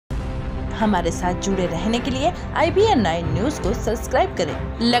हमारे साथ जुड़े रहने के लिए IBN9 न्यूज को सब्सक्राइब करें।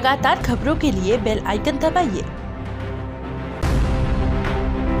 लगातार खबरों के लिए बेल आइकन दबाइए।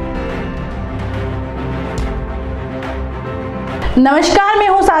 नमस्कार, मैं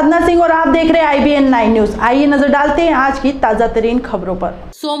हूं साधना सिंह और आप देख रहे हैं IBN9 न्यूज। आइए नजर डालते हैं आज की ताजा तरीन खबरों पर।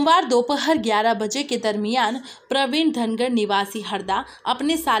 सोमवार दोपहर 11 बजे के दरमियान प्रवीण धनगर निवासी हरदा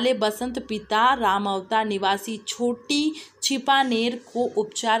अपने साले बसंत पिता राम अवतार निवासी छोटी छिपानेर को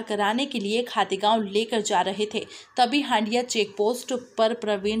उपचार कराने के लिए खातेगांव लेकर जा रहे थे। तभी हांडिया चेक पोस्ट पर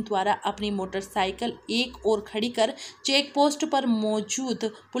प्रवीण द्वारा अपनी मोटरसाइकिल एक ओर खड़ी कर चेक पोस्ट पर मौजूद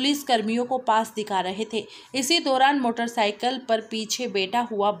पुलिस कर्मियों को पास दिखा रहे थे। इसी दौरान मोटरसाइकिल पर पीछे बैठा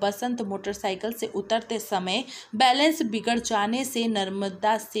हुआ बसंत मोटरसाइकिल से उतरते समय बैलेंस बिगड़ जाने से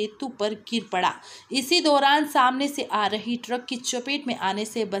नर्मदा सेतु पर गिर पड़ा। इसी दौरान सामने से आ रही ट्रक की चपेट में आने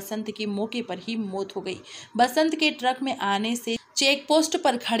से बसंत की मौके पर ही मौत हो गई। बसंत के ट्रक में आने से चेक पोस्ट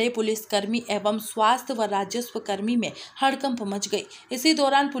पर खड़े पुलिसकर्मी एवं स्वास्थ्य व राजस्व कर्मी में हड़कंप मच गई। इसी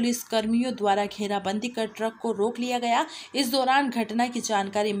दौरान पुलिस कर्मियों द्वारा घेराबंदी कर ट्रक को रोक लिया गया। इस दौरान घटना की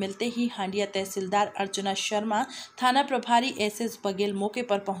जानकारी मिलते ही हांडिया तहसीलदार अर्चना शर्मा, थाना प्रभारी SS बघेल मौके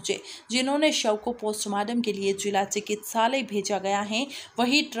पर पहुंचे, जिन्होंने शव को पोस्टमार्टम के लिए जिला चिकित्सालय भेजा गया है।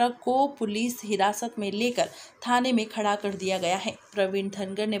 वहीं ट्रक को पुलिस हिरासत में लेकर थाने में खड़ा कर दिया गया है। प्रवीण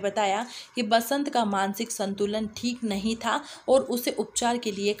धनगर ने बताया कि बसंत का मानसिक संतुलन ठीक नहीं था और उसे उपचार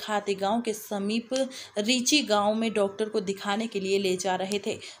के लिए खातेगांव के समीप रीची गांव में डॉक्टर को दिखाने के लिए ले जा रहे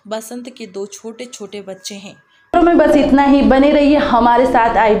थे। बसंत के 2 छोटे छोटे बच्चे हैं। में बस इतना ही। बने रहिए हमारे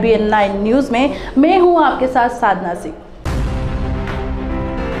साथ IBN9 न्यूज में। मैं हूं आपके साथ साधना सिंह।